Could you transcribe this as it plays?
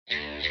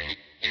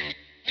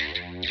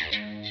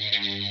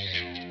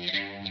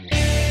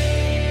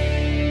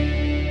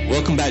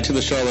Welcome back to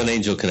the Charlotte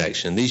Angel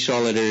Connection, the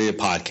Charlotte area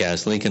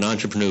podcast linking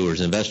entrepreneurs,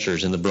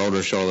 investors, and the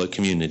broader Charlotte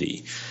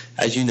community.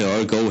 As you know,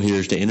 our goal here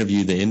is to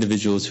interview the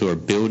individuals who are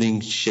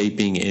building,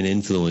 shaping, and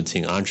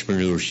influencing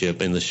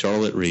entrepreneurship in the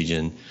Charlotte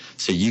region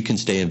so you can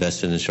stay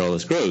invested in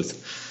Charlotte's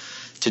growth.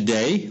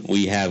 Today,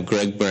 we have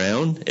Greg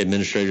Brown,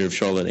 administrator of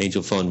Charlotte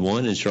Angel Fund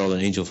 1 and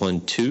Charlotte Angel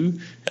Fund 2,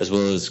 as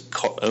well as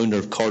owner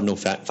of Cardinal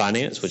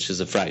Finance, which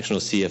is a fractional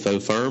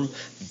CFO firm,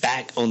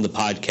 back on the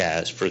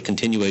podcast for a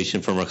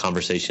continuation from our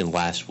conversation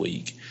last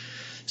week.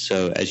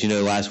 So, as you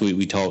know, last week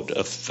we talked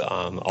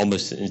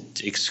almost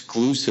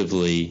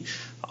exclusively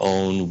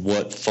on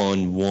what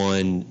Fund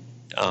 1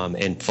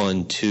 and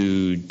Fund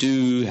 2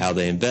 do, how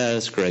they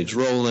invest, Greg's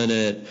role in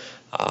it,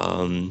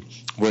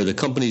 where the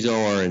companies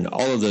are, and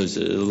all of those,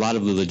 a lot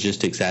of the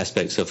logistics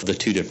aspects of the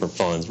two different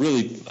funds.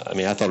 Really, I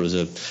mean, I thought it was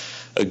a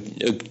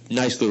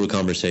nice little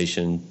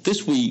conversation.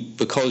 This week,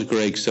 because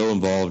Greg's so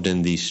involved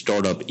in the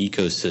startup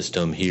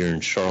ecosystem here in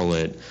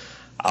Charlotte,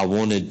 I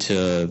wanted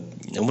to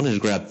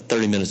grab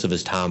 30 minutes of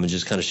his time and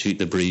just kind of shoot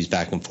the breeze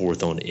back and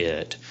forth on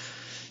it.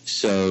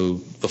 So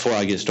before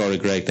I get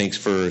started, Greg, thanks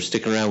for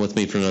sticking around with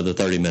me for another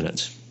 30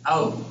 minutes.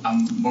 Oh,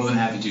 I'm more than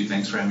happy to.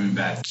 Thanks for having me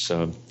back.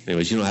 So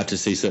anyways, you don't have to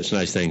say such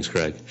nice things,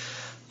 Greg.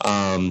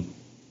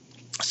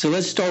 So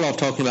let's start off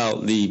talking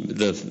about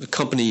the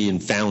company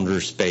and founder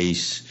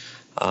space,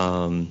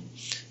 and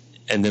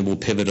then we'll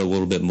pivot a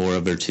little bit more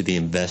over to the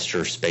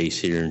investor space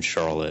here in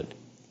Charlotte.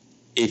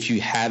 If you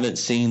haven't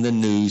seen the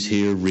news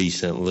here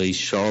recently,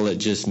 Charlotte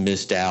just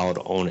missed out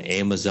on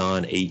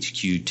Amazon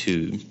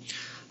HQ2.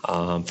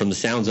 From the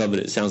sounds of it,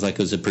 it sounds like it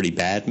was a pretty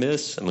bad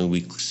miss. I mean,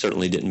 we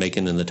certainly didn't make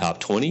it in the top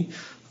 20.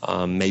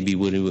 Maybe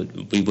we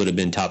would have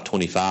been top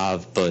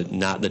 25, but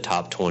not the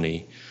top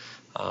 20.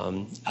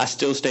 I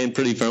still stand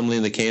pretty firmly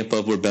in the camp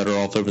of we're better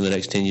off over the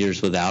next 10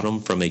 years without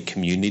them from a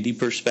community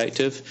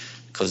perspective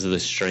because of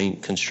the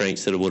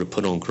constraints that it would have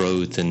put on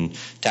growth and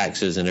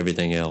taxes and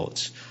everything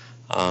else.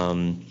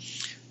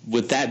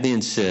 With that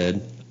being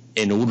said,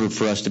 in order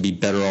for us to be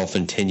better off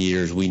in 10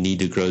 years, we need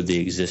to grow the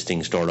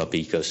existing startup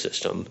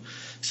ecosystem.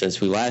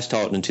 Since we last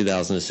talked in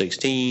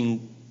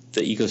 2016,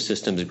 the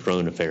ecosystem has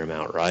grown a fair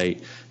amount,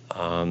 right?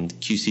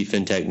 QC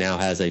FinTech now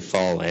has a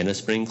fall and a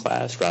spring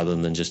class rather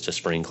than just a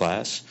spring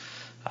class.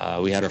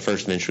 We had our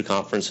first venture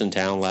conference in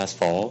town last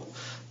fall.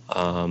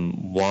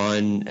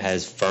 Juan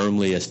has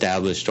firmly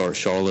established Start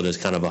Charlotte as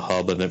kind of a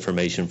hub of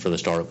information for the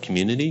startup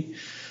community.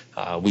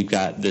 We've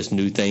got this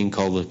new thing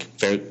called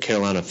the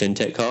Carolina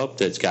FinTech Hub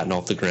that's gotten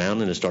off the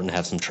ground and is starting to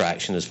have some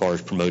traction as far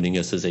as promoting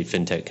us as a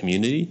FinTech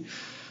community.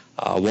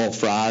 Walt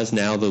Fry is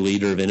now the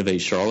leader of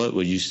Innovate Charlotte,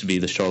 which used to be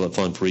the Charlotte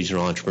Fund for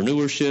Regional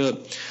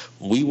Entrepreneurship.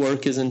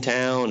 WeWork is in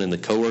town, and the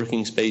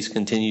co-working space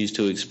continues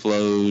to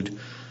explode.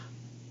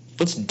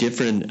 What's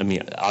different? I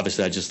mean,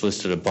 obviously I just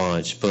listed a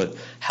bunch, but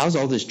how's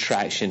all this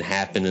traction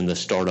happened in the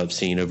startup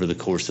scene over the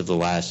course of the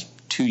last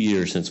 2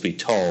 years since we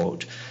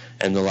talked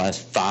and the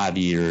last 5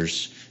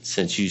 years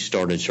since you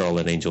started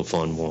Charlotte Angel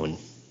Fund 1? I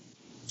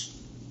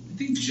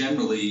think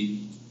generally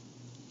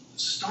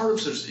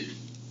startups are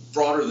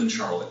broader than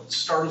Charlotte.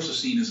 Startups are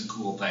seen as a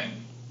cool thing,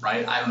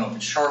 right? I don't know if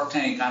it's Shark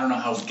Tank. I don't know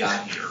how we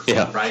got here,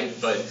 yeah. Right?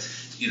 But,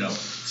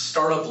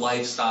 startup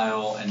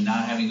lifestyle and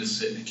not having to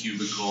sit in a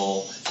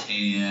cubicle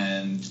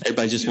and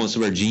everybody just wants to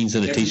wear jeans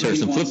and a t-shirt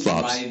and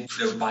flip-flops. Ride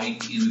their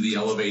bike into the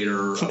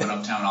elevator of an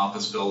uptown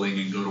office building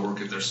and go to work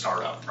at their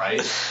startup,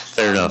 right?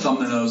 Fair enough. Thumb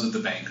their nose at the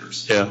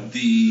bankers. Yeah.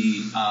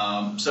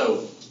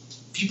 So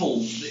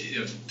people,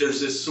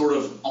 there's this sort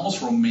of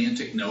almost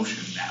romantic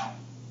notion now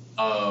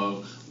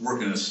of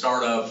working in a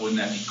startup, wouldn't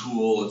that be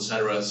cool, et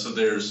cetera. So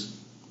there's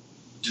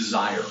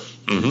desire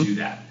to do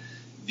that.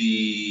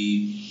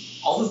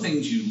 All the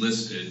things you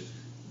listed,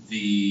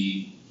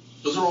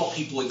 those are all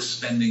people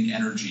expending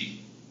energy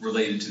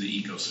related to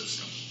the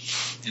ecosystem.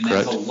 And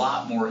that's a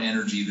lot more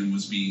energy than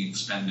was being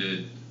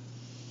expended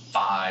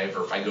 5,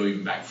 or if I go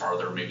even back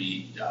farther,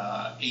 maybe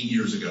 8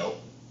 years ago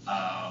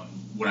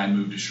when I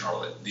moved to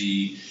Charlotte.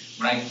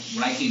 When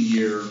I came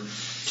here,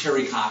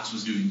 Terry Cox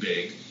was doing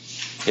big.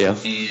 Yeah.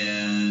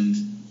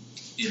 And,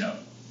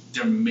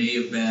 there may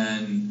have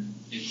been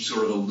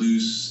sort of a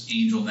loose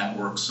angel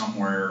network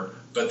somewhere,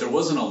 but there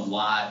wasn't a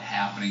lot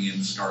happening in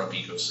the startup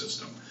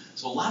ecosystem.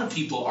 So a lot of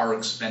people are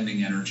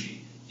expending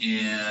energy.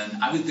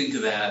 And I would think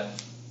of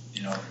that,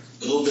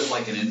 a little bit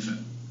like an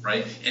infant,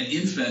 right? An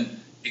infant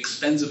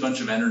expends a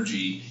bunch of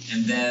energy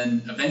and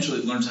then eventually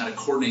it learns how to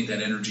coordinate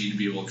that energy to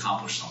be able to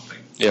accomplish something.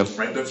 Yeah.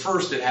 Right? But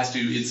first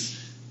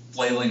it's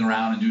flailing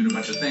around and doing a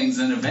bunch of things,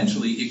 and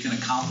eventually it can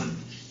accomplish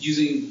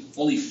using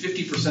only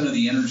 50% of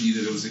the energy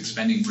that it was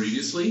expending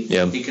previously,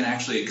 it can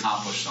actually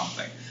accomplish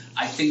something.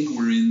 I think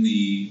we're in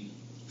the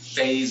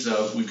phase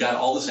of we've got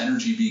all this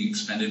energy being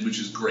expended, which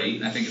is great,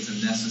 and I think it's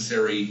a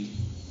necessary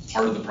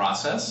part of the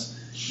process.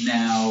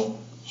 Now,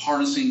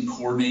 harnessing,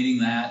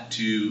 coordinating that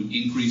to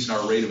increase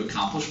our rate of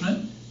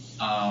accomplishment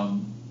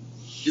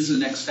is the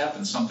next step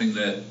and something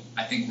that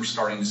I think we're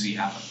starting to see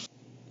happen.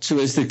 So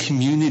as the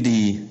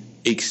community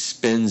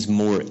expends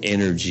more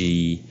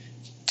energy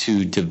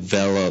to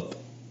develop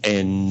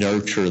and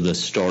nurture the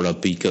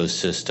startup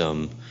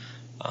ecosystem.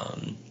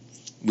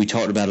 We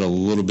talked about it a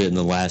little bit in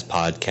the last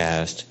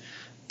podcast,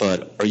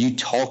 but are you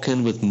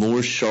talking with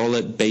more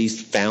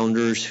Charlotte-based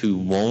founders who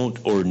want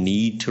or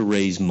need to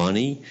raise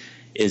money?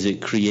 Is it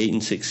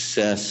creating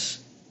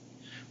success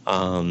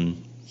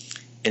in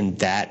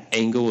that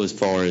angle as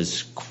far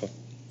as,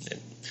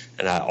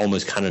 and I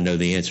almost kind of know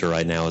the answer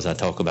right now as I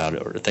talk about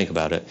it or think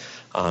about it,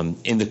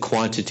 in the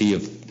quantity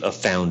of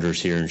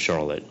founders here in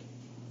Charlotte?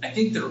 I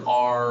think there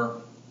are,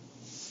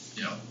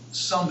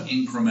 some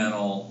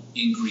incremental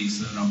increase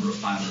in the number of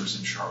founders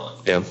in Charlotte.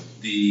 Yeah.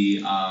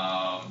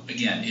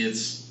 Again,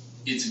 it's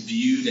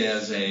viewed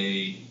as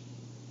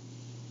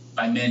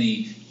by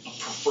many, a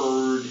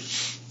preferred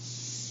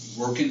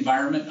work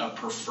environment, a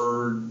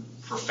preferred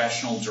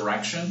professional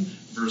direction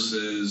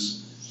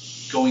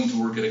versus going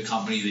to work at a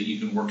company that you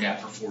can work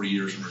at for 4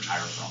 years and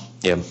retire from.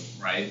 Yeah.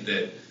 Right?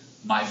 That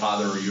my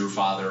father or your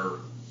father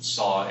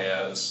saw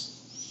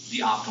as the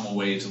optimal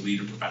way to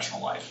lead a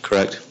professional life.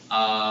 Correct.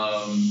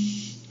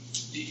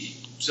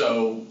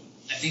 So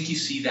I think you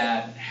see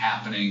that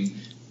happening.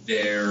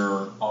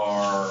 There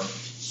are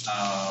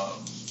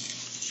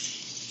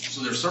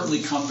so there's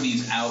certainly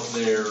companies out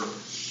there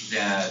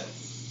that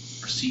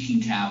are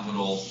seeking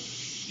capital.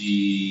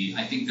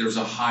 I think there's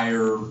a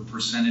higher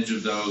percentage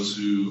of those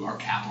who are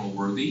capital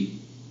worthy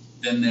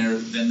than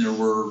there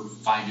were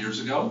 5 years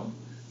ago.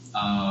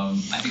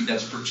 I think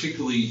that's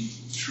particularly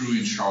true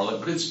in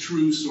Charlotte, but it's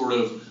true sort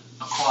of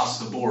across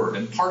the board.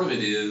 And part of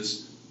it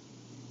is,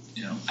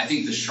 I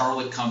think the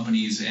Charlotte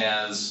companies,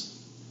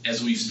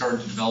 as we've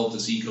started to develop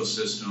this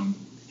ecosystem,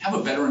 have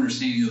a better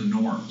understanding of the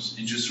norms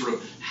and just sort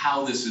of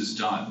how this is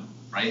done,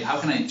 right? How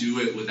can I do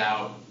it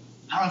without,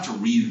 I don't have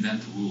to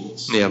reinvent the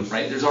rules,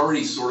 right? There's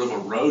already sort of a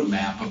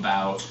roadmap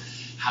about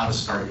how to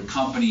start your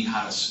company,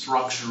 how to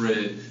structure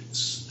it, a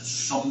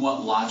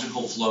somewhat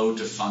logical flow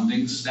to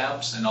funding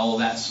steps and all of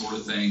that sort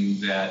of thing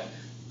that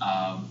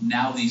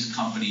now these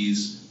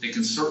companies, they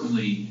can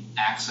certainly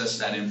access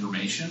that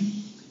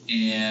information,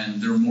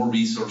 and there are more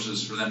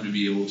resources for them to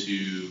be able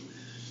to,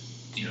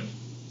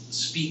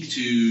 speak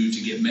to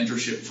get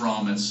mentorship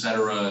from, et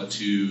cetera,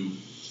 to,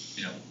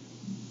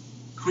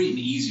 create an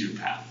easier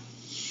path.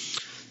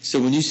 So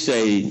when you said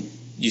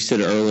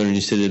it earlier and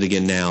you said it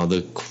again now,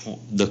 the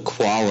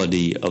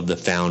quality of the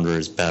founder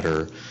is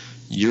better.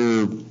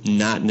 You're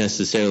not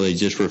necessarily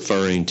just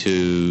referring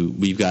to,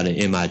 we've got an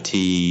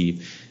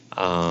MIT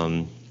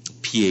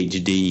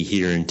PhD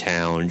here in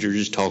town. You're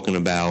just talking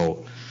about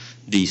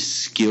the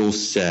skill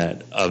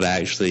set of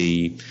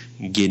actually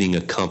getting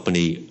a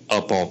company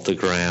up off the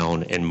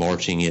ground and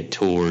marching it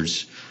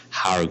towards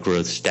higher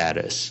growth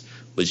status,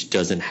 which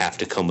doesn't have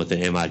to come with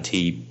an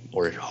MIT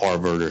or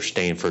Harvard or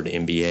Stanford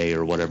MBA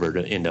or whatever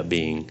to end up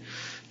being.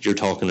 You're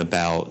talking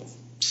about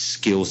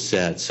skill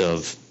sets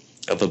of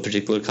a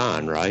particular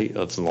kind, right?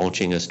 Of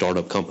launching a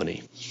startup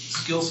company.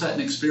 Skill set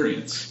and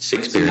experience.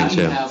 Experience,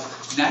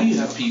 so now you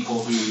have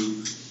people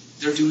who,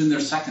 they're doing their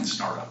second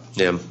startup.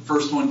 Yeah.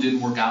 First one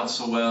didn't work out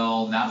so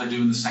well. Now they're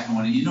doing the second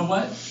one. And you know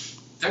what?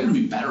 They're going to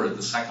be better at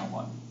the second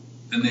one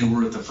than they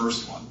were at the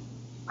first one,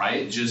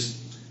 right? Just,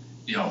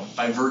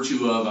 by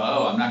virtue of,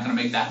 I'm not going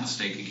to make that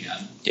mistake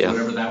again,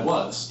 whatever that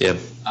was. Yeah.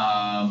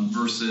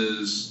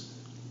 Versus,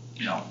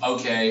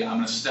 okay, I'm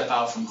going to step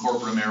out from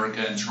corporate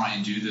America and try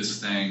and do this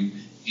thing.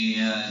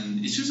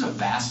 And it's just a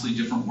vastly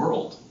different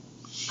world,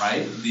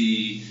 right?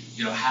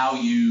 How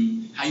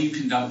you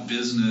conduct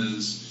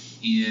business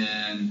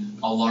in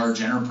a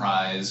large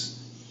enterprise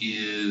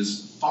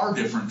is far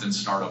different than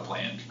startup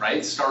land,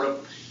 right?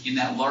 Startup in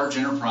that large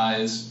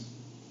enterprise,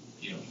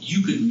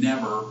 you could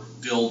never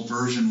build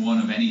version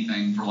 1 of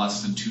anything for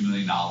less than $2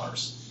 million.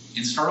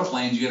 In startup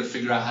land, you got to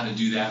figure out how to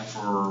do that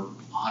for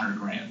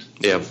 $100,000.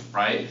 Yeah.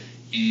 Right?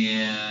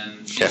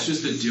 And it's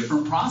just a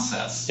different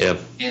process. Yeah.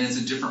 And it's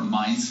a different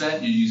mindset.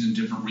 And you're using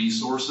different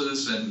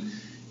resources, and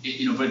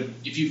but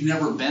if you've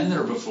never been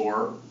there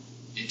before,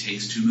 it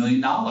takes $2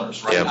 million,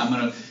 right?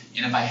 Yeah.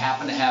 And if I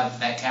happen to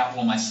have that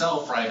capital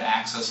myself, or I have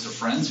access to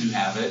friends who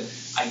have it,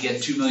 I get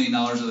 $2 million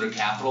of their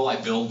capital, I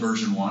build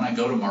version 1, I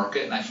go to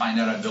market, and I find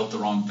out I built the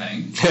wrong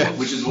thing,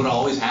 which is what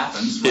always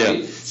happens, right?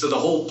 Yeah. So the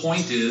whole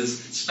point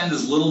is spend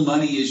as little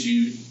money as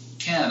you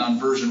can on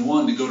version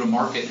 1 to go to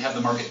market and have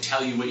the market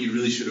tell you what you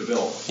really should have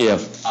built. Yeah.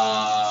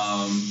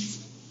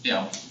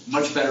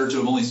 Much better to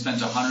have only spent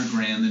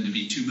 $100,000 than to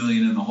be $2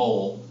 million in the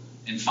hole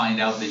and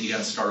find out that you got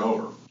to start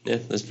over. Yeah,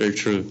 that's very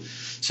true.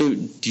 So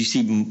do you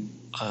see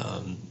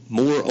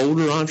more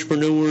older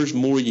entrepreneurs,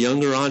 more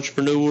younger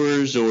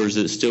entrepreneurs, or is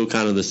it still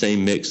kind of the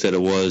same mix that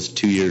it was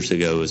 2 years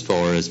ago as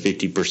far as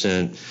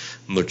 50%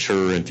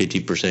 mature and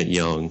 50%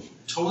 young?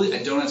 Totally,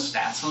 I don't have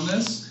stats on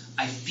this.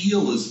 I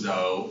feel as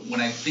though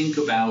when I think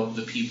about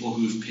the people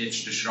who've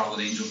pitched a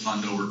Charlotte Angel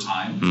Fund over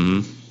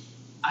time,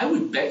 I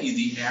would bet you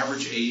the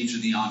average age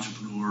of the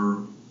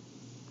entrepreneur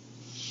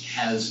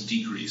has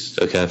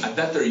decreased. Okay. I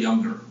bet they're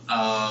younger.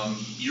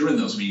 You're in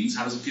those meetings.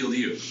 How does it feel to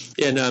you?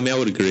 Yeah, no, I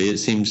would agree. It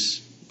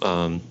seems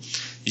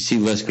you see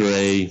less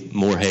gray,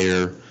 more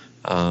hair,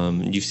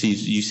 You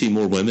see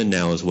more women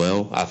now as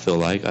well. I feel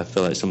like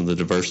some of the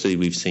diversity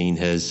we've seen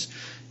has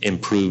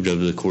improved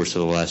over the course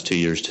of the last 2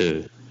 years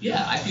too.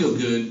 Yeah, I feel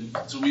good.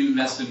 So we've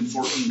invested in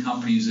 14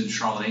 companies in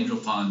Charlotte Angel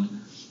Fund.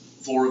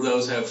 4 of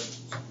those have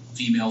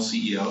female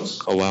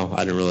CEOs. Oh wow,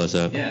 I didn't realize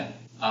that. Yeah,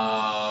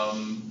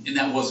 and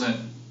that wasn't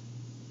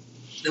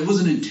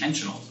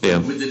intentional. Yeah.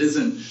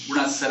 We're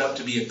not set up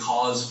to be a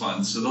cause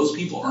fund, so those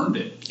people earned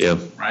it. Yeah.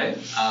 Right?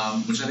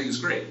 Which I think is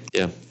great.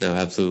 Yeah, no,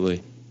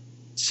 absolutely.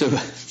 So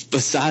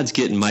besides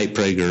getting Mike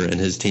Prager and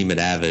his team at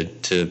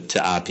Avid to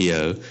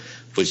IPO,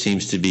 which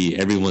seems to be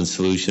everyone's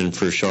solution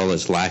for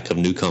Charlotte's lack of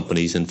new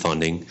companies and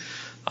funding,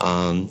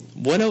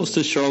 what else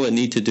does Charlotte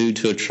need to do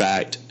to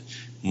attract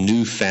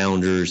new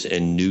founders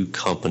and new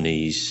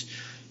companies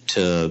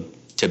to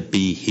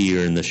be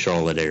here in the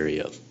Charlotte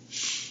area?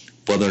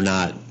 Whether or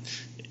not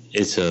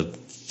it's a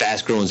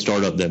fast-growing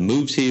startup that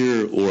moves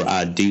here, or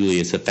ideally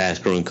it's a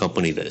fast-growing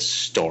company that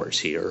starts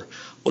here.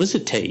 What does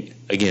it take?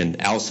 Again,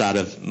 outside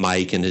of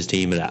Mike and his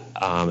team at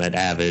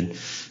Avid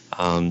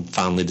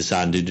finally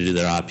deciding to do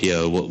their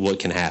IPO, what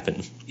can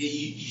happen? Yeah,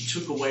 you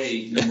took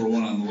away number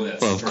 1 on the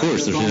list. Well, of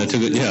course.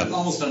 It's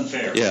almost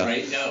unfair, yeah.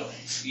 Right? No.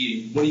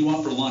 What do you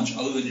want for lunch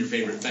other than your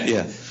favorite thing?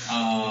 Yeah.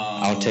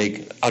 I'll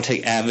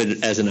take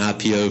Avid as an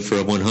IPO for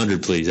a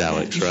 100, please,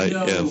 Alex. Right?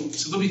 Yeah.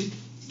 So let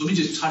me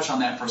just touch on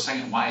that for a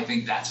second. Why I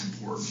think that's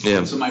important.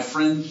 Yeah. So my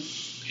friend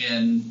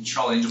and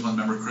Charlotte Angel Fund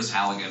member Chris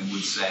Halligan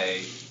would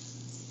say,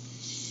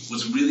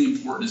 what's really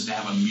important is to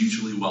have a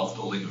mutually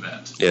wealth-building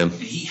event. Yeah. And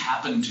he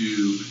happened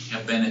to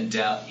have been at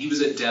Dell. He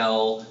was at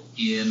Dell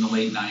in the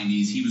late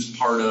 90s. He was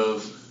part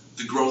of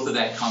the growth of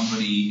that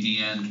company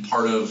and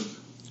part of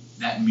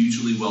that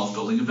mutually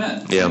wealth-building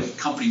event. Yeah. The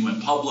company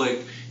went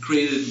public,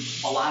 created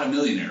a lot of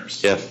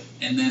millionaires. Yeah.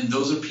 And then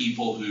those are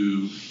people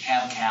who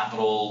have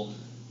capital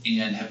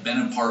and have been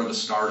a part of a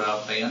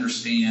startup. They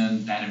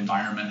understand that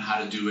environment,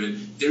 how to do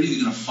it. They're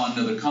either going to fund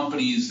other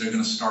companies, they're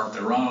going to start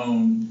their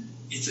own.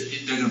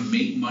 They're going to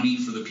make money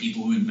for the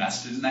people who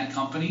invested in that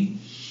company,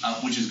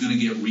 which is going to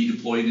get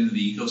redeployed into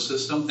the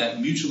ecosystem.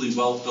 That mutually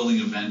wealth-building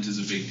event is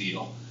a big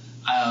deal.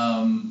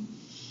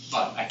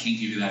 But I can't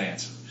give you that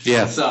answer.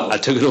 Yeah, so I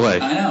took it away.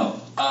 I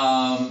know.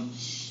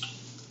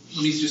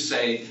 Let me just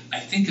say, I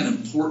think an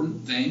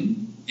important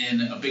thing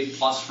and a big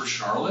plus for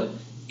Charlotte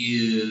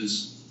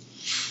is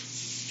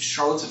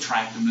Charlotte's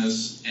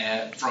attractiveness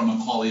from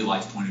a quality of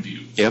life point of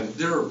view. Yep.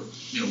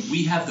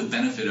 We have the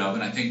benefit of,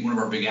 and I think one of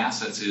our big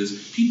assets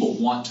is people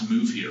want to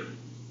move here,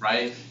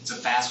 right? It's a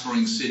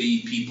fast-growing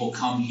city. People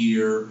come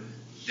here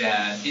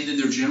and then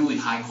they're generally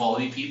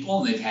high-quality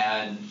people, and they've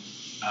had,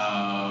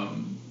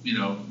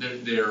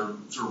 their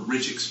sort of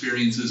rich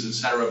experiences, et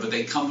cetera, but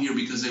they come here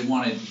because they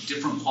want a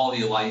different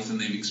quality of life than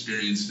they've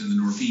experienced in the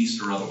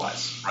Northeast or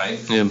otherwise, right?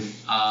 Yeah.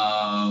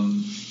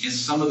 And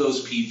some of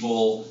those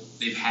people,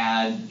 they've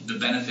had the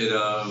benefit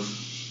of,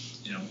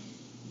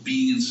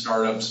 being in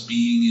startups,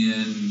 being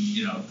in,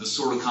 the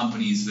sort of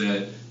companies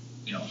that,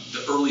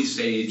 the early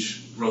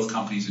stage growth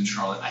companies in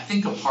Charlotte. I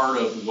think a part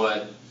of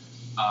what,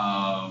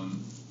 I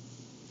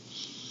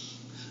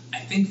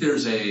think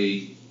there's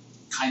a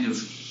kind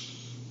of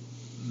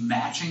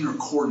matching or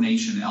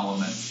coordination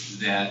element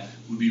that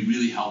would be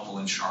really helpful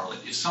in Charlotte.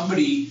 If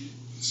somebody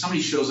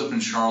shows up in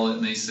Charlotte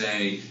and they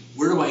say,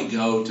 where do I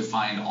go to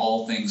find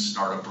all things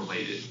startup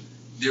related?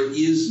 There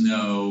is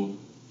no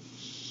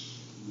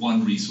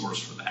one resource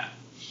for that.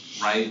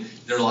 Right?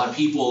 There are a lot of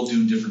people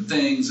doing different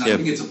things. And Yep. I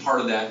think it's a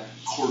part of that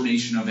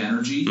coordination of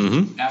energy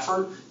Mhm.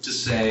 effort to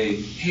say,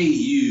 hey,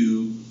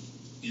 you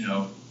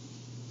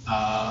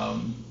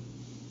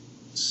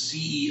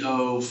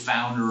CEO,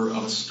 founder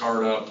of a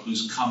startup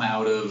who's come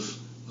out of,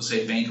 let's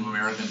say, Bank of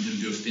America and going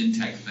to do a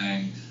fintech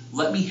thing,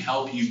 let me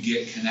help you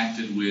get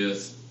connected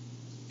with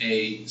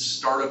a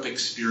startup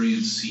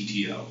experienced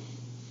CTO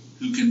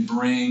who can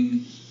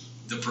bring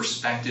the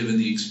perspective and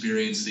the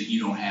experience that you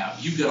don't have.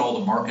 You've got all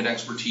the market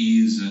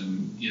expertise and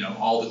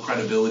all the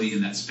credibility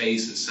in that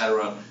space, et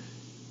cetera.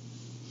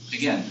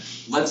 Again,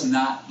 let's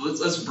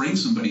bring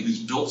somebody who's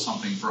built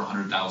something for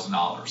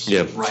 $100,000,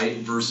 Yep. right?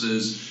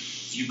 Versus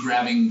you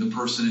grabbing the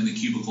person in the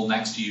cubicle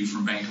next to you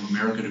from Bank of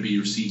America to be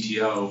your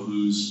CTO,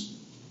 who's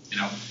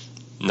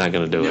Not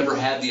going to do never it.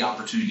 had the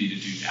opportunity to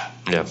do that,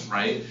 Yeah.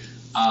 right?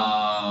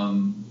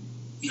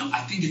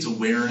 I think it's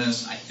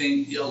awareness. I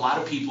think a lot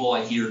of people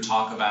I hear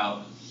talk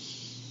about,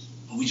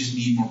 we just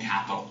need more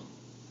capital.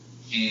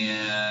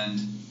 And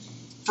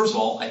first of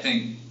all, I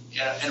think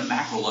at a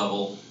macro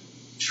level,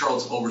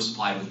 Charlotte's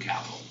oversupplied with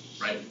capital,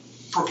 right?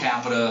 Per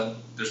capita,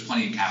 there's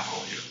plenty of capital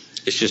here.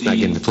 It's just not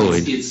getting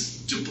deployed. It's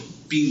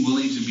being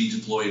willing to be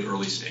deployed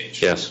early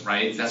stage. Yes.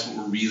 Right? That's what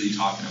we're really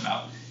talking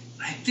about.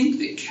 And I think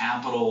that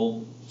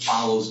capital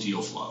follows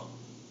deal flow.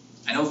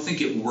 I don't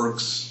think it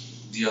works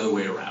the other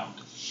way around,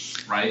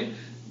 right?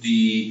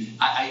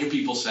 I hear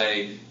people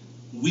say,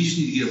 we just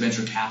need to get a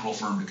venture capital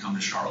firm to come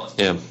to Charlotte.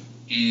 Yeah.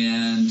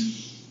 And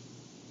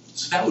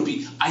so that would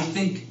be, I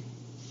think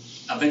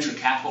a venture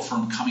capital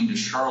firm coming to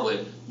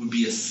Charlotte would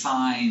be a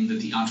sign that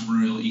the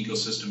entrepreneurial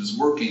ecosystem is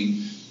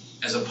working,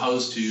 as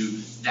opposed to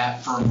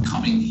that firm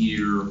coming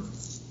here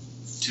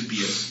to be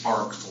a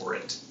spark for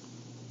it.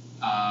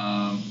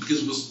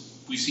 Because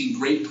we've seen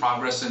great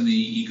progress in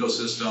the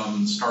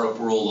ecosystem, startup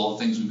world, all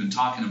the things we've been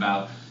talking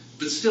about.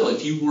 But still,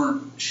 if you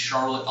weren't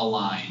Charlotte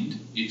aligned,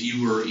 if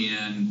you were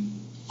in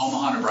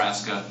Omaha,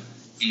 Nebraska,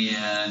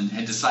 and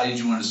had decided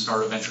you wanted to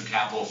start a venture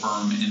capital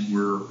firm and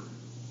were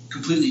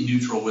completely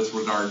neutral with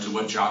regard to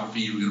what geography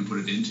you were going to put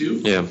it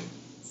into, Yeah.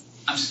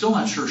 I'm still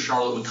not sure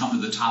Charlotte would come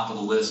to the top of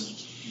the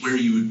list where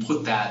you would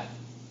put that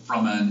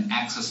from an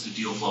access to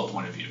deal flow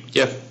point of view.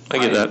 Yeah, I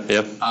get that.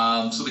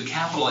 Yeah. So the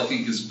capital, I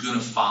think, is going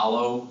to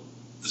follow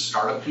the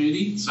startup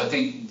community. So I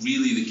think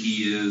really the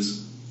key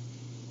is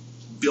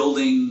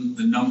building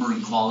the number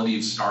and quality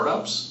of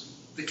startups.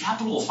 The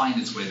capital will find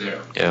its way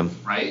there. Yeah.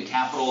 Right?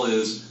 Capital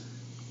is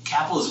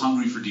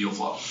hungry for deal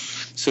flow.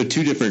 So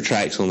two different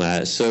tracks on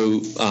that.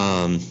 So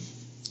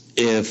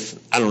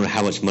if I don't know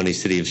how much money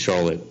City of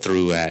Charlotte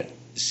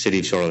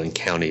and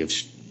County of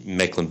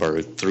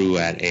Mecklenburg threw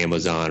at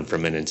Amazon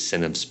from an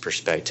incentives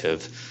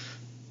perspective,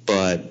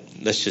 but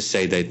let's just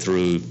say they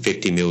threw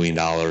 $50 million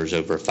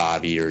over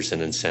 5 years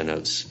in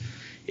incentives.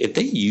 If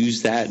they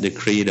use that to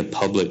create a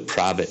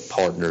public-private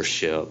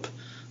partnership,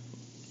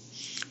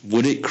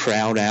 would it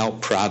crowd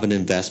out private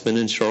investment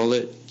in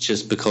Charlotte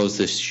just because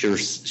the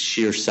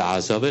sheer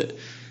size of it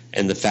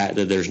and the fact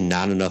that there's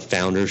not enough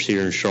founders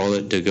here in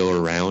Charlotte to go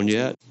around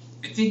yet?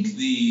 I think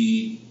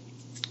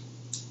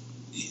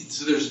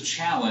so there's a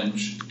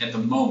challenge at the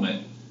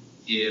moment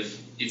if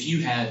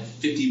you had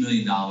 $50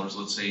 million,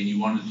 let's say, and you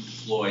wanted to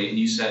deploy, and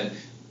you said,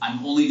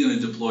 I'm only going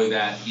to deploy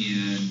that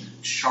in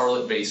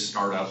Charlotte-based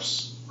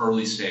startups,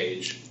 early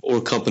stage. Or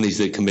companies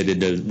that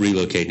committed to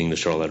relocating to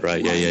Charlotte,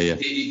 right? Yeah.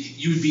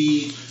 You would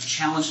be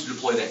challenged to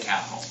deploy that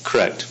capital.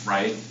 Correct.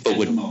 Right? But at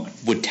the moment.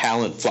 Would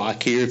talent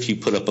flock here if you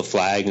put up a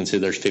flag and said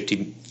there's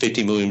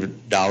 $50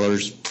 million,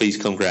 please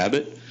come grab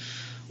it?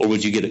 Or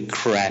would you get a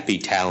crappy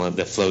talent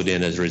that flowed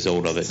in as a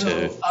result of it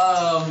too?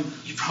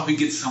 You probably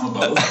get some of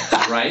both,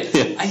 right?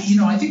 Yeah. I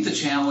think the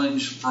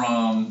challenge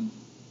from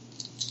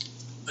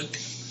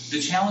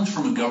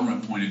a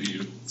government point of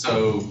view.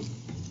 So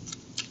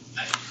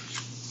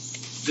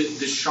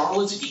the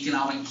Charlotte's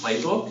economic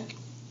playbook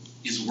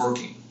is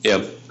working.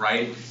 Yep.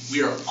 Right?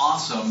 We are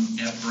awesome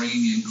at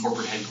bringing in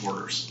corporate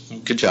headquarters.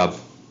 Good job.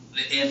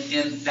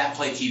 And that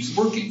play keeps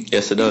working.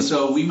 Yes, it does. And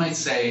so we might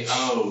say,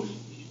 so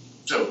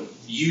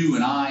you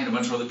and I and a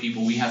bunch of other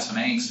people, we have some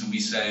angst, and we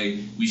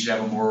say we should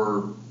have a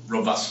more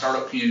robust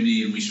startup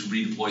community and we should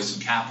redeploy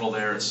some capital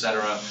there, et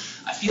cetera.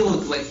 I feel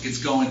like it's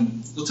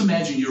going, let's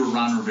imagine you're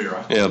Ron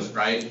Rivera,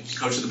 right?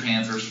 Coach of the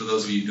Panthers, for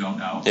those of you who don't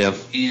know. Yeah.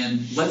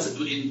 And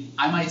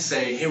I might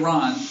say, hey,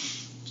 Ron,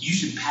 you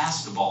should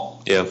pass the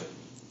ball. Yeah.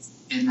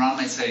 And Ron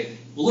might say,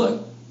 well,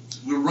 look,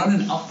 we're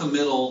running up the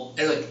middle.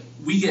 Like,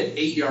 we get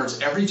 8 yards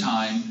every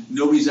time.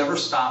 Nobody's ever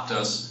stopped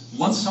us.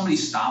 Once somebody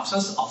stops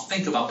us, I'll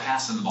think about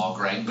passing the ball,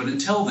 Greg. But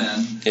until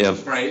then,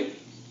 right,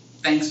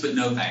 thanks but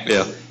no thanks.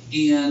 Yeah.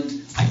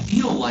 And I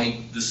feel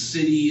like the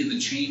city and the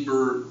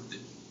chamber,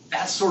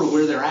 that's sort of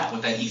where they're at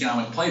with that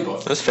economic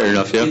playbook. That's fair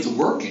enough, yeah. It's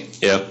working.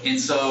 Yeah. And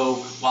so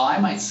while I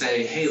might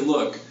say, hey,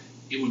 look,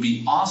 it would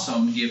be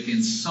awesome if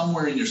in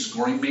somewhere in your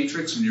scoring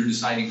matrix when you're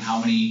deciding how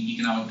many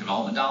economic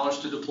development dollars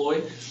to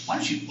deploy, why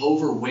don't you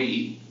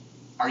overweight,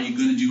 are you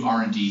going to do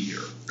R&D here?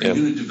 Are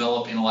you going to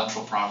develop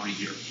intellectual property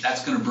here?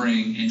 That's going to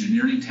bring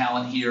engineering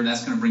talent here, and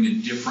that's going to bring a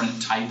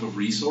different type of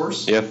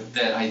resource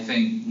that I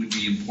think would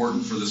be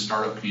important for the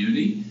startup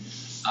community.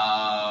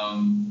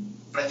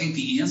 But I think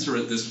the answer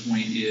at this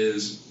point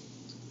is,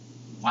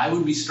 why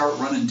would we start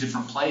running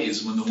different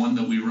plays when the one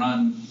that we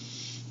run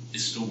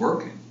is still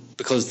working?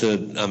 Because the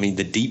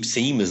deep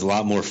seam is a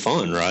lot more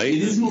fun, right?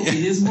 It is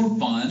more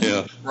fun,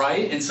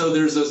 right? And so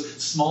there's a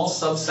small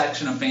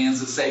subsection of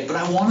fans that say, but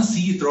I want to see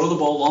you throw the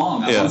ball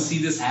long. I want to see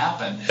this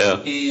happen.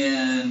 Yeah.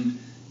 And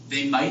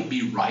they might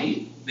be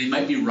right. They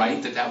might be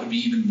right that would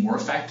be even more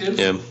effective.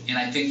 Yeah. And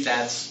I think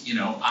that's,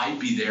 I'd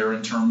be there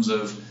in terms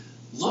of,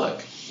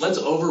 look, let's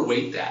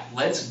overweight that.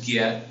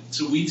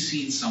 So we've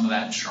seen some of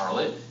that in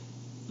Charlotte.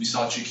 We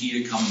saw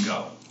Chiquita come and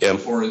go,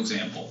 for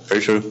example.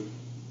 Very true.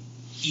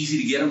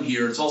 Easy to get them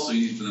here. It's also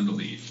easy for them to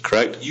leave.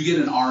 Correct. You get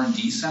an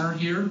R&D center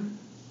here,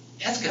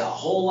 that's got a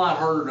whole lot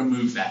harder to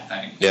move that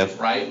thing. Yeah.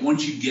 Right?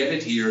 Once you get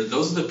it here,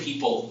 those are the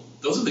people,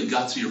 those are the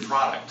guts of your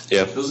product.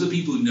 Yeah. Those are the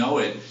people who know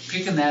it.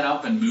 Picking that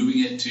up and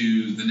moving it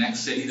to the next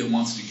city that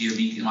wants to give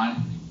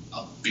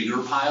a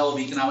bigger pile of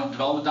economic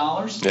development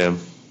dollars. Yeah.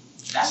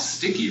 That's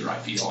stickier, I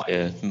feel like.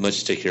 Yeah, much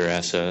stickier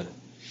asset.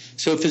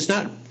 So if it's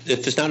not a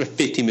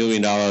 $50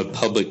 million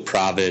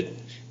public-private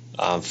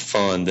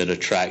fund that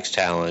attracts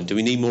talent, do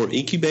we need more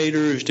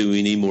incubators? Do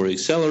we need more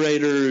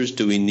accelerators?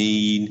 Do we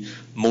need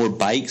more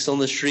bikes on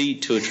the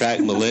street to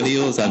attract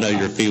millennials? I know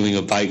you're feeling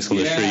of bikes on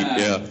the street.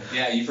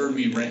 Yeah, you've heard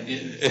me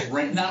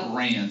not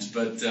rant,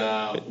 but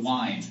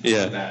whine.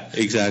 Yeah, that.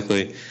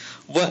 Exactly.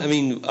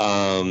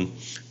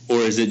 Or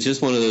is it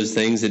just one of those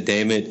things that,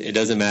 damn it, it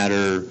doesn't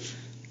matter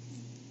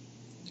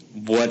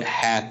what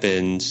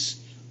happens,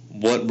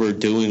 what we're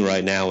doing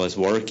right now is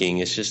working.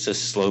 It's just a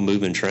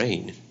slow-moving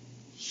train.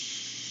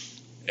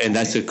 And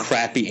that's a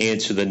crappy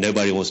answer that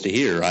nobody wants to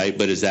hear, right?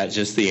 But is that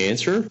just the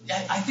answer?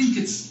 I do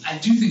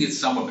think it's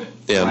some of it,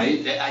 Yeah.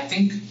 right? I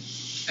think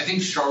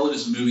Charlotte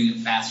is moving at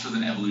faster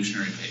than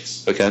evolutionary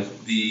pace. Okay.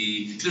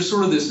 There's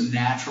sort of this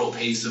natural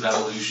pace of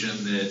evolution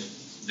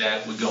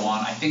that would go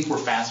on. I think we're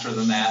faster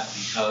than that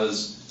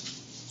because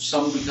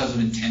of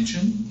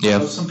intention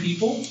of some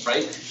people,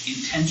 right?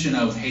 Intention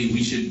of, hey,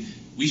 we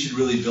should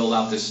really build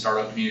out this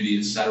startup community,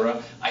 et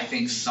cetera. I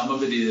think some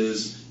of it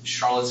is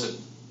Charlotte's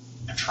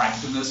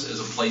attractiveness as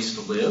a place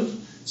to live.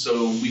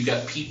 So we've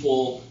got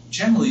people,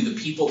 generally the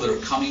people that are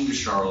coming to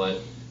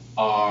Charlotte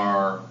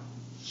are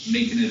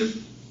making it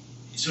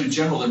so in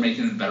general they're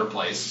making it a better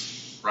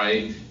place,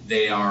 right?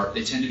 They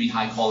tend to be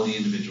high quality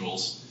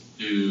individuals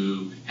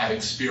who have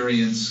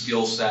experience,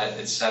 skill set,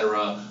 et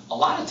cetera. A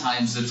lot of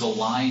times it's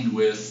aligned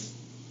with,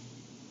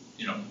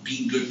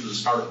 being good for the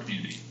startup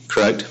community.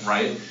 Correct.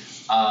 Right?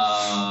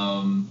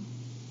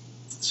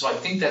 So I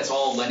think that's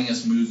all letting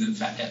us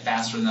move at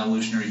faster than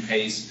evolutionary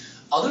pace.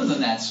 Other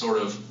than that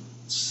sort of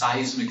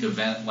seismic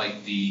event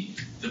like the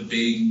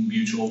big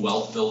mutual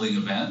wealth building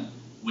event,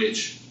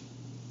 which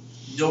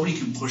nobody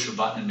can push a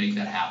button and make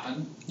that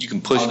happen. You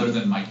can push other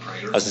than Mike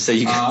Prager. I was to say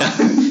you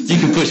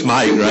can push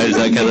Mike, right? Is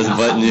that kind of the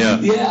button? Yeah.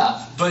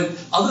 Yeah, but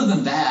other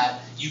than that,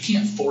 you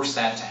can't force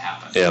that to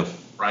happen. Yeah.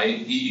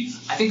 Right?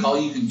 I think all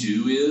you can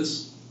do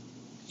is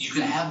you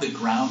can have the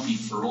ground be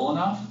fertile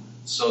enough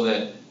so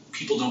that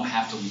people don't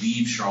have to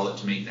leave Charlotte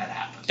to make that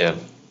happen. Yeah.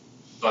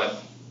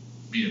 But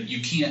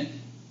you can't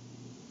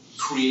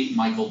create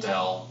Michael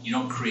Dell. You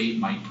don't create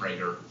Mike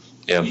Prager.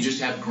 Yeah. You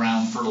just have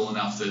ground fertile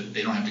enough that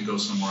they don't have to go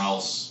somewhere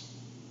else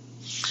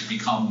to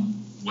become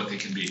what they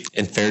can be.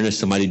 In fairness,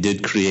 somebody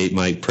did create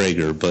Mike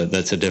Prager, but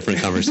that's a different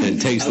conversation.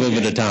 It takes a little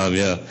bit of time,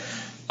 yeah.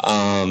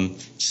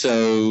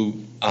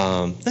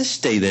 Let's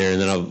stay there,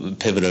 and then I'll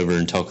pivot over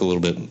and talk a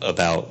little bit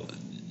about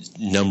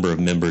number of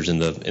members in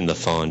the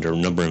fund or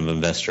number of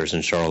investors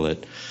in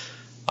Charlotte.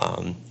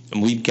 And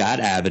we've got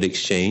Avid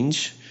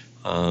Exchange.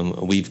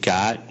 We've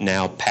got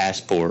now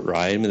Passport,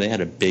 right? I mean, they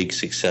had a big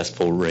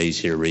successful raise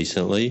here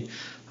recently.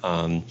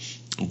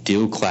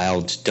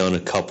 DealCloud's done a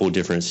couple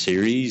different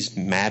series.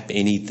 Map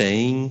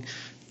Anything,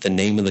 the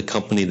name of the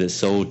company that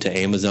sold to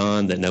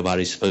Amazon that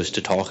nobody's supposed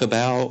to talk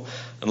about.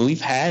 I mean,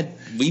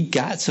 we've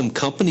got some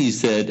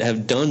companies that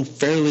have done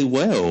fairly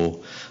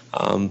well.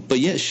 But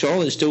yet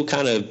Charlotte still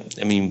kind of,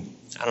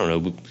 I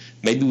don't know,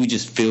 maybe we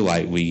just feel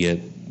like we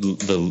get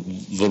the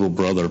little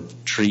brother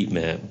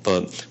treatment.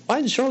 But why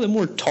isn't Charlotte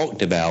more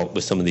talked about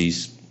with some of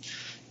these,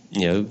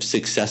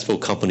 successful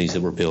companies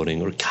that we're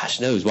building? Or gosh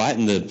knows, why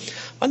isn't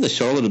the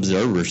Charlotte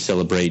Observer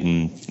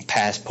celebrating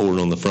Passport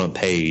on the front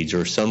page,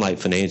 or Sunlight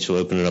Financial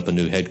opening up a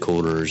new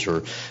headquarters,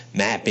 or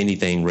Map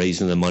Anything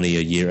raising the money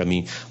a year? I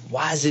mean,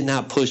 why is it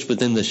not pushed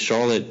within the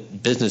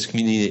Charlotte business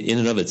community in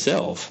and of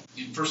itself?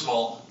 First of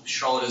all,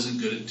 Charlotte isn't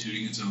good at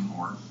tooting its own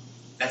horn.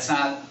 That's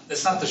not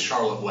the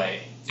Charlotte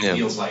way. It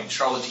feels like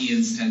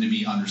Charlotteans tend to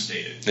be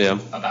understated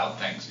about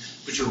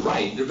things. But you're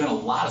right, there have been a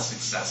lot of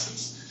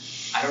successes.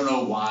 I don't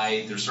know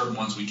why there's certain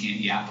ones we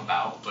can't yap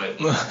about, but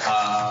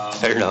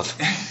fair enough.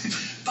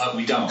 But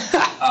we don't.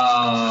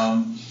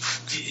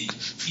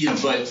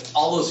 But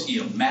all those,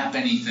 Map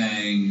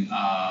Anything,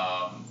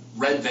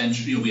 Red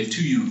Venture. We have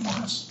two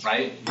unicorns,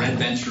 right? Red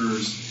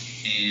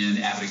Ventures and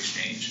Avid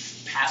Exchange.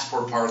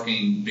 Passport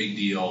Parking, big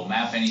deal.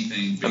 Map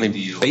Anything, big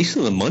deal. Based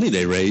on the money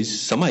they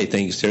raise, somebody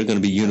thinks they're going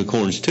to be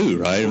unicorns too,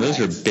 right? And those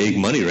are big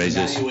money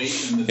raises. The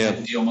valuation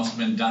that deal must have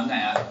been done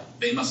at,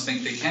 they must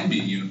think they can be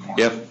a unicorn,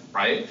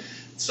 right?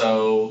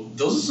 So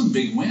those are some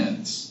big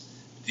wins.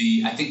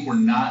 I think we're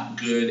not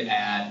good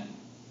at,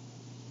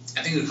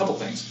 I think there's a couple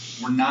things.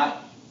 We're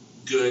not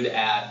good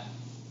at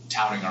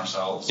touting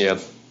ourselves. Yeah.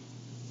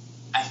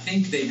 I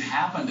think they've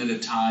happened at a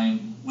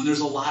time when there's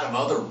a lot of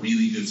other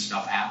really good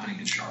stuff happening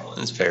in Charlotte.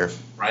 That's fair.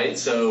 Right?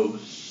 So,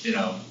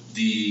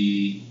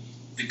 the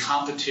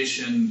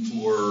competition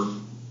for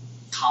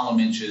column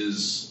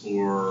inches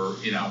or,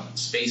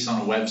 space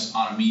on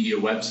a media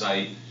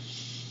website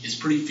is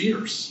pretty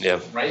fierce. Yeah.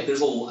 Right?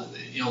 There's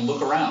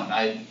look around.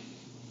 I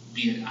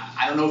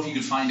don't know if you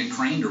could find a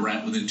crane to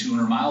rent within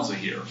 200 miles of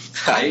here.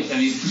 Right?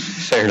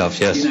 Fair enough,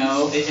 yes.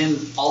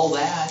 And all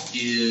that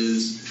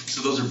is,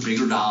 so those are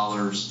bigger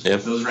dollars.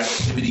 Yep. Those are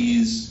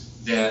activities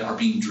that are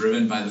being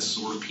driven by the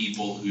sort of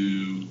people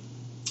who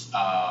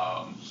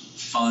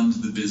fund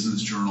the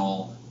Business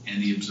Journal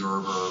and the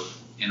Observer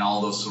and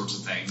all those sorts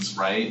of things,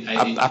 right?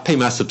 I pay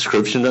my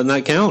subscription. Doesn't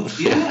that count?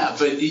 Yeah,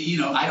 but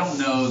I don't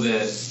know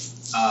that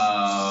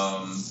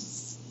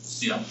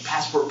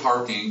Passport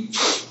Parking.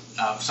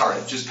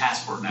 Just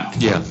Passport now.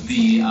 Yeah.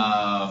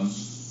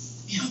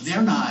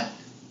 They're not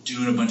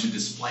doing a bunch of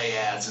display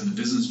ads in the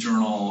Business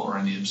Journal or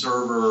in the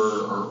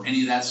Observer or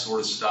any of that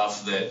sort of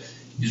stuff that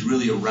is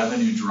really a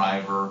revenue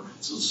driver.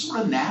 So it's sort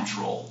of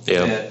natural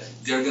that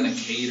they're going to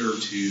cater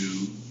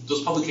to,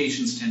 those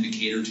publications tend to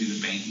cater to the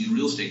banking and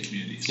real estate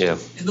communities. Yeah.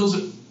 And those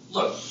are,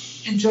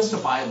 and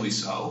justifiably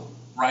so,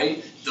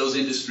 right? Those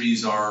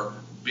industries are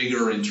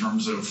bigger in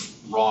terms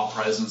of raw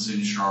presence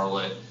in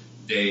Charlotte.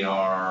 They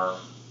are,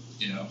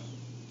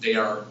 they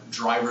are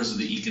drivers of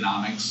the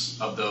economics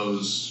of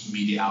those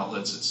media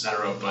outlets, et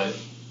cetera. But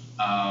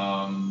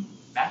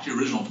back to your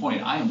original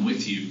point, I am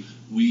with you.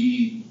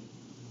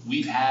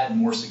 We've had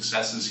more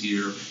successes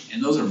here,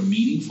 and those are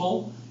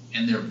meaningful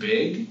and they're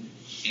big,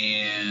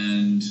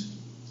 and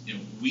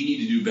we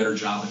need to do a better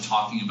job of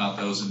talking about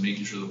those and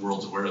making sure the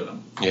world's aware of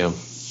them. Yeah.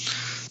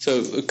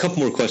 So a couple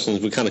more questions.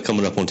 We're kind of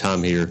coming up on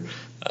time here.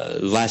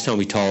 Last time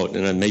we talked,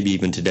 and maybe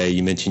even today,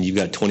 you mentioned you've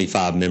got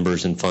 25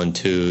 members in Fund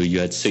 2. You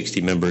had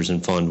 60 members in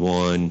Fund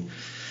 1.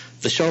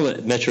 The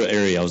Charlotte metro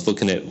area, I was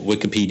looking at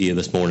Wikipedia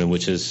this morning,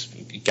 which has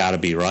got to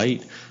be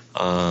right.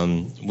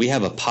 We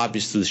have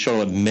the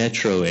Charlotte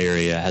metro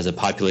area has a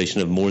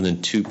population of more than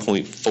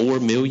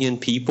 2.4 million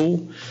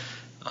people.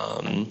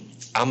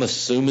 I'm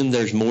assuming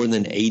there's more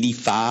than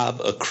 85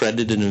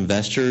 accredited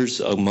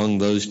investors among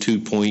those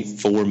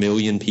 2.4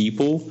 million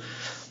people.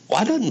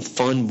 Why doesn't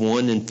Fund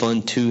 1 and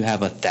Fund 2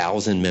 have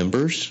 1,000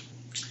 members?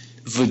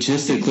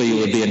 Logistically, it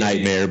would be a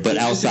nightmare, but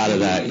outside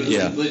of that,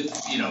 yeah.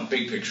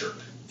 Big picture.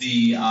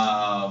 The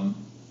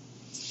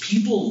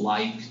people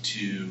like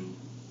to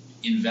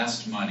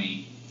invest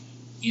money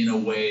in a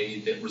way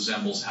that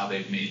resembles how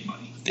they've made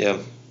money. Yeah.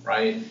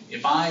 Right?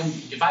 If I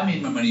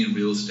made my money in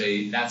real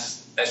estate,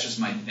 that's just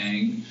my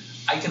thing.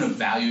 I can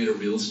evaluate a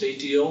real estate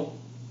deal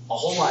a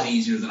whole lot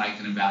easier than I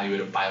can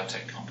evaluate a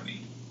biotech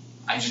company.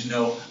 I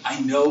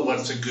know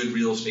what's a good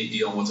real estate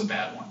deal and what's a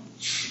bad one.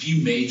 If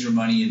you made your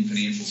money in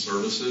financial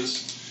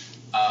services,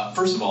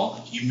 first of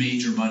all, you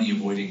made your money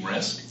avoiding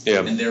risk,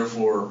 yeah. And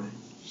therefore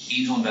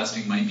angel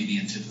investing might be the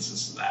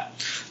antithesis of that.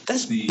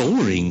 That's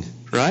boring,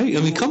 right? I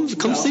mean, come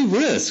see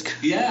risk.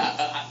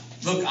 Yeah,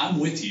 look, I'm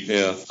with you.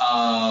 Yeah.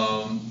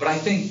 But I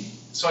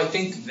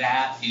think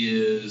that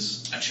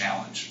is a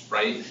challenge,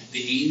 right?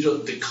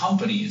 The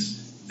companies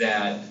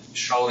that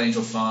Charlotte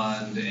Angel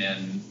Fund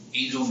and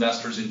angel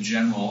investors in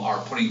general are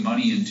putting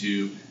money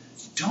into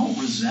don't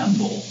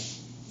resemble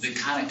the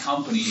kind of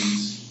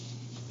companies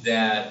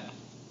that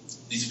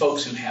these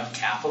folks who have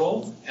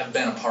capital have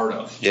been a part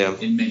of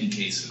in many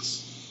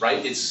cases,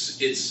 right? It's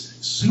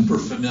super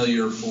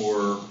familiar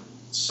for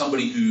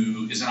somebody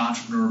who is an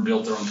entrepreneur and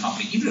built their own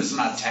company, even if it's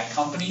not a tech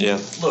company. Yeah.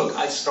 Look,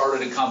 I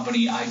started a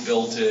company, I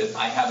built it,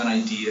 I have an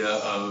idea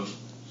of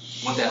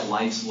what that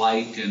life's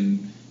like,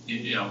 and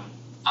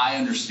I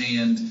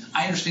understand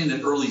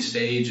that early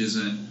stage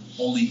isn't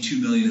only 2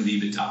 million of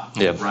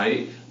EBITDA,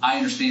 right? I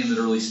understand that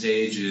early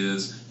stage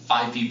is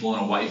 5 people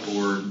on a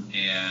whiteboard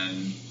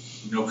and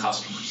no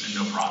customers and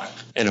no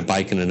product. And a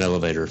bike and an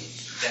elevator.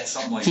 That's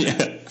something like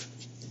that.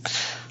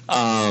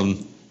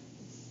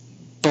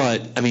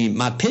 But, I mean,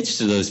 my pitch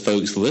to those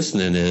folks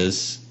listening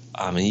is,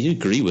 you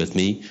agree with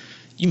me.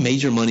 You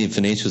made your money in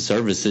financial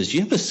services.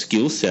 You have a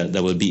skill set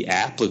that would be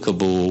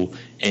applicable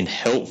and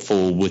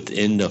helpful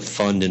within the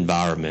fund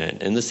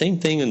environment. And the same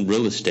thing in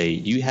real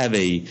estate. You have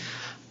a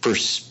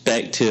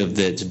perspective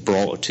that's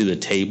brought to the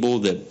table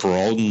that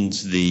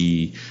broadens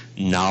the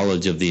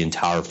knowledge of the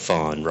entire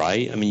fund,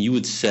 right? I mean, you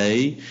would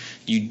say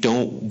you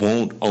don't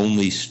want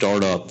only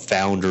startup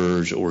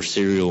founders or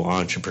serial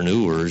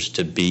entrepreneurs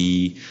to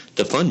be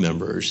the fund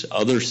members.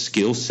 Other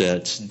skill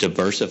sets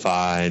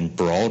diversify and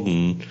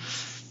broaden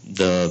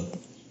the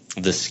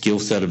skill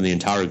set of the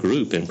entire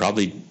group and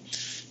probably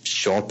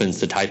sharpens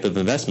the type of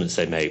investments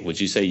they make. Would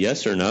you say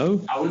yes or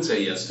no? I would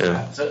say yes to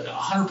that.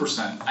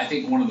 100%. I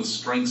think one of the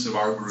strengths of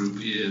our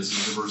group is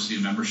the diversity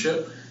of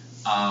membership.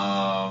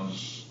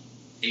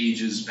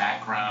 Ages,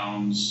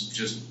 backgrounds,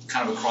 just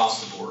kind of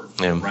across the board,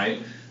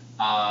 right?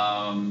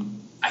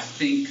 I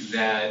think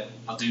that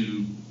I'll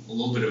do a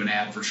little bit of an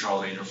ad for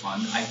Charlotte Angel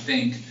Fund. I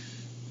think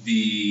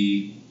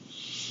a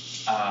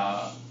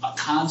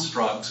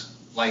construct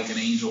like an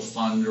angel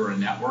fund or a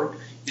network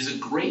is a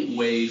great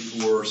way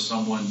for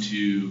someone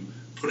to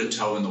put a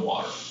toe in the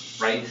water,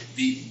 right?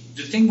 The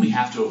thing we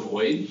have to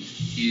avoid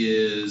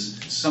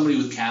is somebody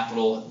with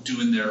capital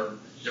doing their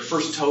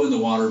first toe in the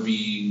water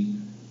being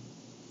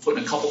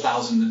putting a couple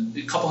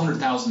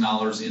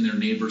 $100,000 in their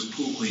neighbor's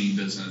pool cleaning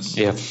business,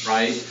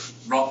 right?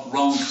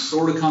 Wrong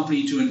sort of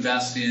company to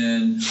invest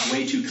in,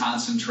 way too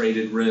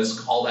concentrated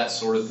risk, all that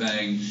sort of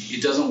thing.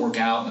 It doesn't work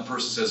out, and the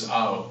person says,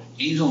 "Oh,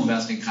 angel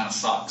investing kind of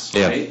sucks,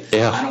 right?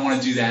 I don't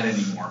want to do that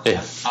anymore."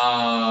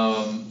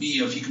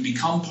 If you can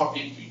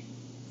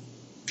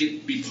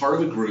be part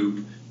of a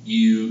group,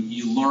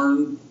 you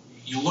learn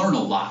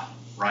a lot,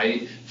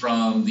 right?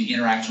 From the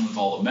interaction with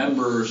all the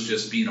members,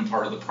 just being a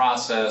part of the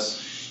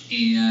process.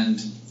 And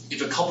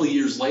if a couple of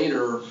years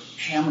later,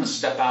 hey, I'm going to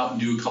step out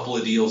and do a couple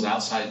of deals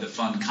outside the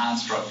fund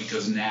construct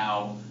because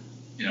now,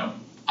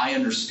 I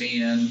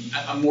understand,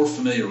 I'm more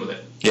familiar with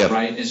it,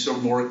 right? And so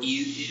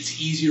it's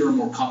easier and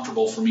more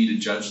comfortable for me to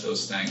judge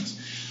those things.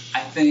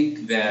 I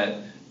think that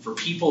for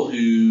people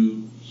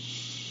who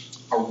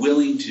are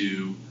willing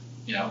to,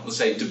 let's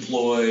say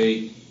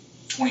deploy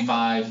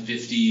 $25,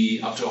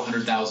 $50, up to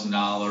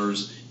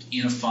 $100,000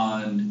 in a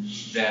fund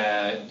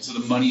so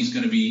the money is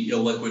going to be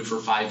illiquid for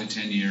 5 to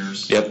 10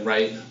 years,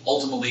 right?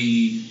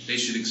 Ultimately, they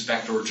should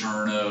expect a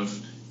return of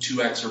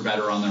 2x or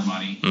better on their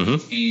money,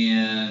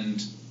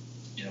 and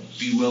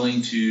be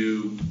willing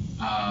to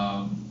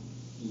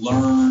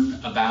learn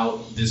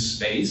about this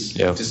space,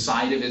 Yeah.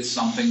 decide if it's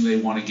something they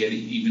want to get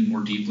even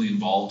more deeply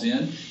involved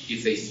in,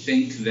 if they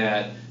think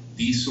that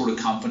these sort of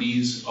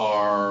companies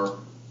are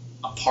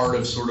a part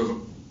of sort of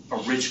a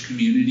rich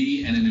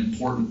community and an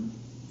important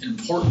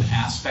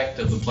aspect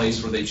of the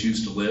place where they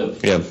choose to live.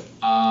 Yeah.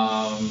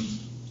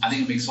 I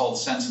think it makes all the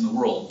sense in the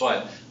world,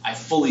 but I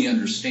fully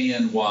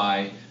understand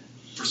why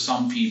for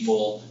some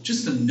people,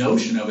 just the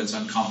notion of it's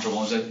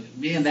uncomfortable. It's like,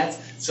 man, that's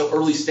so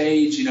early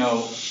stage,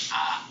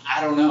 I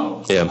don't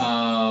know. Yeah.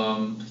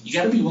 You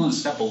got to be willing to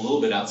step a little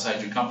bit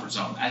outside your comfort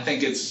zone. I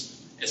think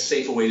it's as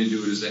safe a way to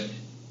do it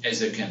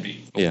as it can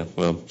be. Yeah,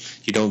 well,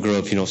 you don't grow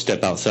if you don't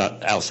step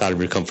outside of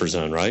your comfort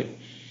zone, right?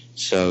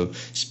 So,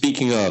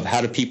 speaking of,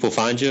 how do people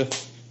find you?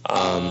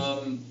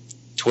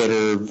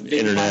 Twitter,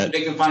 internet.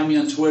 They can find me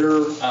on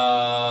Twitter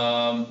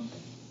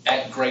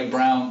at Greg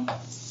Brown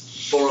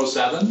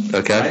 407.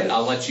 Okay. Right?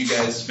 I'll let you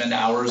guys spend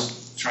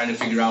hours trying to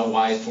figure out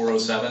why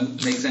 407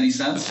 makes any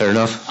sense. Fair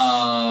enough.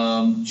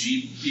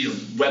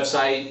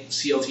 Website,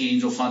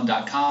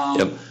 cltangelfund.com.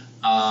 Yep.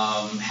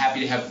 Happy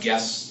to have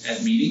guests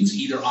at meetings,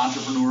 either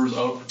entrepreneurs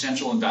or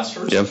potential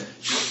investors, Yep.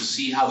 just to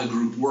see how the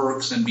group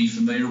works and be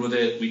familiar with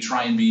it. We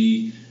try and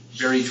be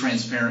very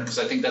transparent because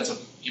I think that's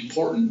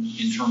important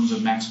in terms of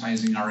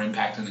maximizing our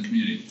impact in the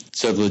community.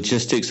 So the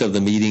logistics of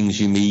the meetings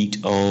you meet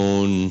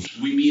on?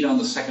 We meet on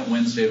the second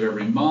Wednesday of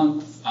every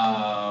month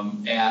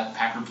at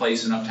Packard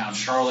Place in Uptown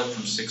Charlotte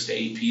from 6 to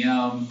 8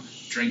 p.m.,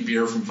 drink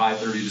beer from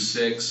 5:30 to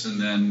 6,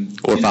 and then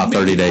or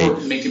 5:30 to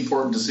 8. Make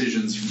important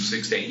decisions from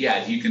 6 to 8.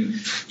 Yeah, you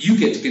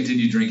get to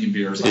continue drinking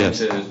beers. Yeah.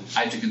 I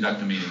have to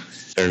conduct a meeting.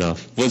 Fair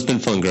enough. Well, it's been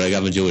fun, Greg.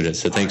 I've enjoyed it.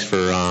 So thanks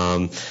for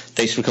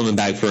coming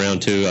back for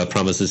round 2. I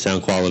promise the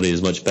sound quality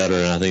is much better,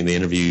 and I think the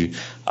interview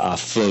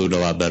flowed a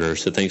lot better.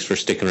 So thanks for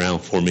sticking around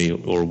for me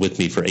or with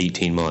me for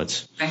 18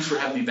 months. Thanks for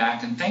having me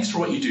back, and thanks for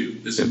what you do.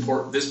 This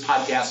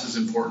podcast is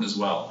important as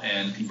well,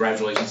 and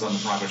congratulations on the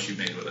progress you've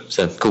made with it.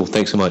 So cool.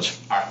 Thanks so much.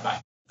 All right,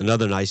 bye.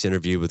 Another nice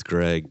interview with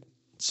Greg.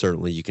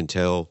 Certainly you can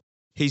tell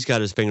he's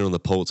got his finger on the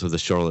pulse of the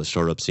Charlotte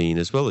startup scene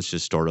as well as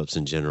just startups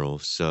in general.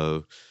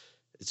 So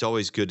it's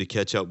always good to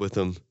catch up with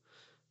him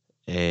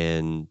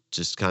and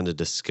just kind of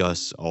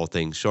discuss all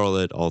things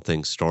Charlotte, all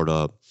things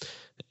startup.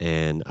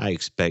 And I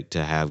expect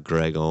to have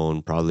Greg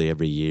on probably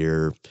every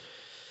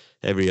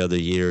other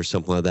year,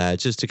 something like that,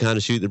 just to kind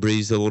of shoot the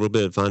breeze a little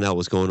bit, find out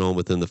what's going on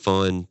within the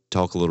fund,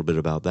 talk a little bit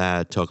about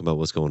that, talk about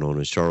what's going on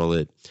in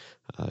Charlotte.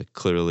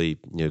 Clearly,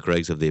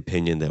 Greg's of the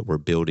opinion that we're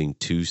building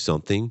to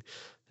something.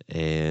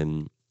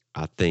 And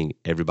I think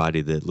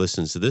everybody that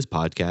listens to this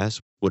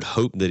podcast would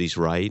hope that he's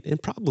right.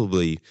 And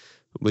probably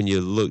when you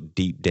look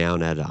deep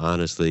down at it,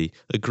 honestly,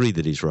 agree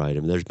that he's right. I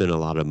mean, there's been a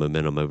lot of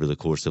momentum over the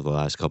course of the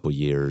last couple of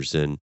years,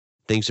 and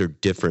things are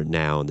different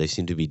now, and they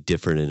seem to be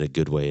different in a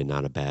good way and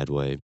not a bad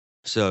way.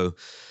 So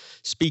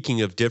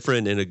speaking of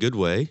different in a good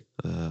way,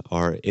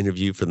 our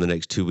interview for the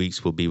next 2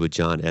 weeks will be with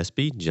John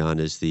Espy. John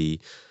is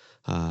the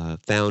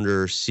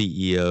founder,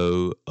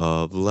 CEO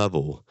of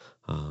Level.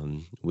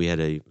 We had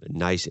a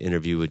nice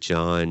interview with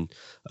John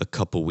a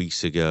couple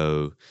weeks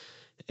ago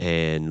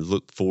and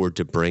look forward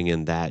to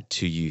bringing that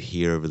to you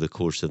here over the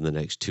course of the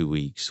next 2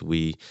 weeks.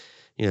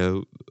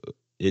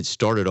 It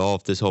started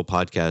off, this whole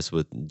podcast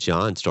with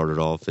John started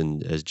off,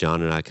 and as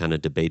John and I kind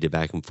of debated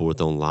back and forth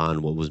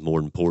online, what was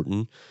more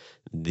important,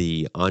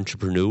 the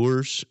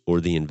entrepreneurs or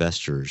the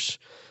investors?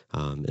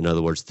 In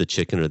other words, the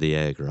chicken or the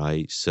egg,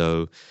 right?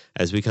 So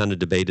as we kind of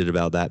debated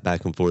about that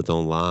back and forth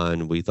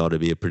online, we thought it'd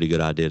be a pretty good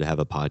idea to have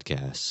a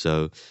podcast.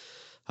 So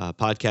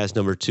podcast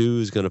number 2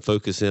 is going to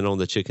focus in on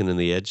the chicken and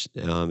the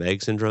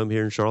egg syndrome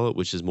here in Charlotte,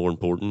 which is more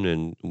important,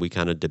 and we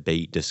kind of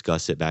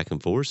discuss it back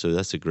and forth. So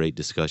that's a great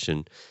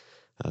discussion.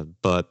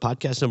 But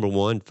podcast number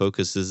 1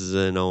 focuses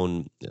in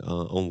on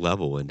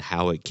Level and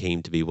how it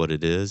came to be what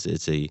it is.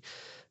 It's a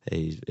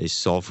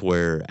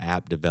software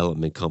app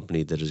development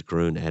company that has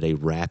grown at a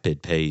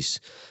rapid pace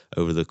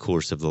over the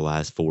course of the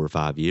last 4 or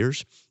 5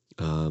 years,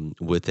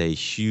 with a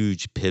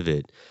huge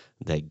pivot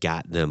that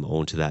got them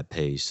onto that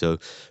pace. So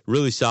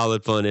really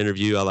solid, fun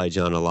interview. I like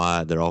John a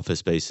lot. Their office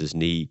space is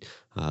neat.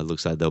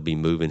 Looks like they'll be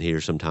moving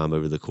here sometime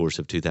over the course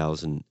of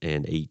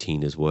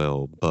 2018 as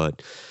well.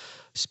 But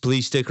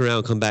please stick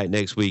around, come back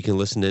next week and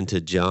listen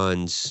into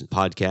John's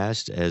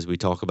podcast as we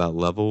talk about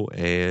Level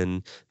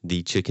and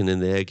the chicken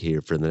and the egg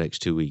here for the next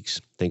 2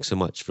 weeks. Thanks so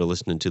much for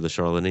listening to the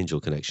Charlotte Angel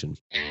Connection.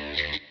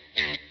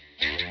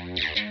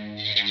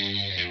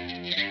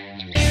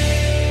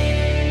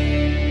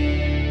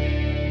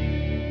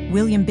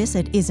 William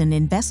Bissett is an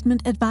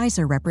investment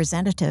advisor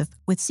representative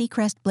with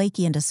Seacrest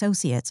Blakey &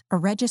 Associates, a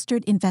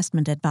registered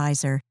investment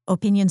advisor.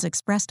 Opinions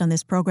expressed on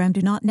this program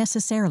do not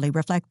necessarily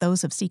reflect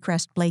those of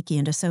Seacrest Blakey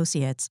 &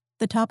 Associates.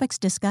 The topics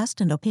discussed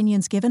and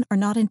opinions given are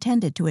not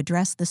intended to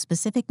address the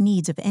specific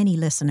needs of any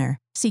listener.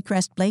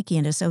 Seacrest Blakey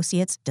and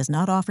Associates does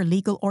not offer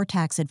legal or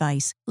tax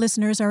advice.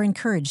 Listeners are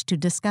encouraged to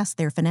discuss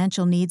their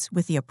financial needs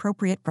with the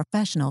appropriate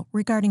professional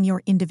regarding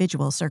your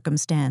individual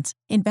circumstance.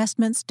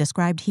 Investments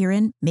described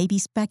herein may be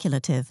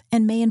speculative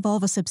and may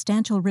involve a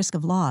substantial risk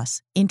of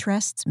loss.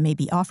 Interests may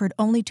be offered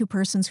only to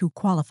persons who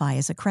qualify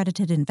as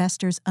accredited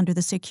investors under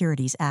the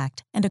Securities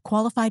Act and a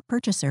qualified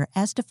purchaser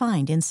as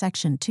defined in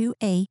Section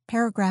 2A,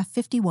 Paragraph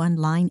 51,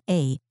 Line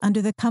A,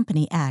 under the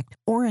Company Act,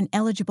 or an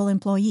eligible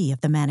employee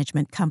of the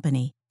management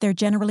company. There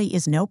generally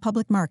is no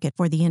public market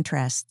for the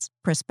interests.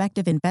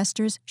 Prospective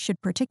investors should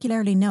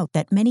particularly note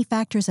that many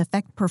factors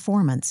affect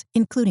performance,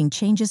 including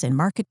changes in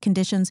market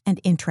conditions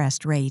and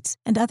interest rates,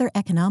 and other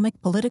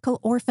economic, political,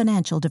 or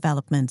financial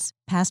developments.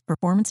 Past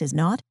performance is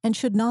not and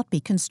should not be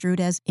construed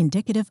as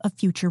indicative of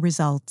future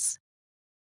results.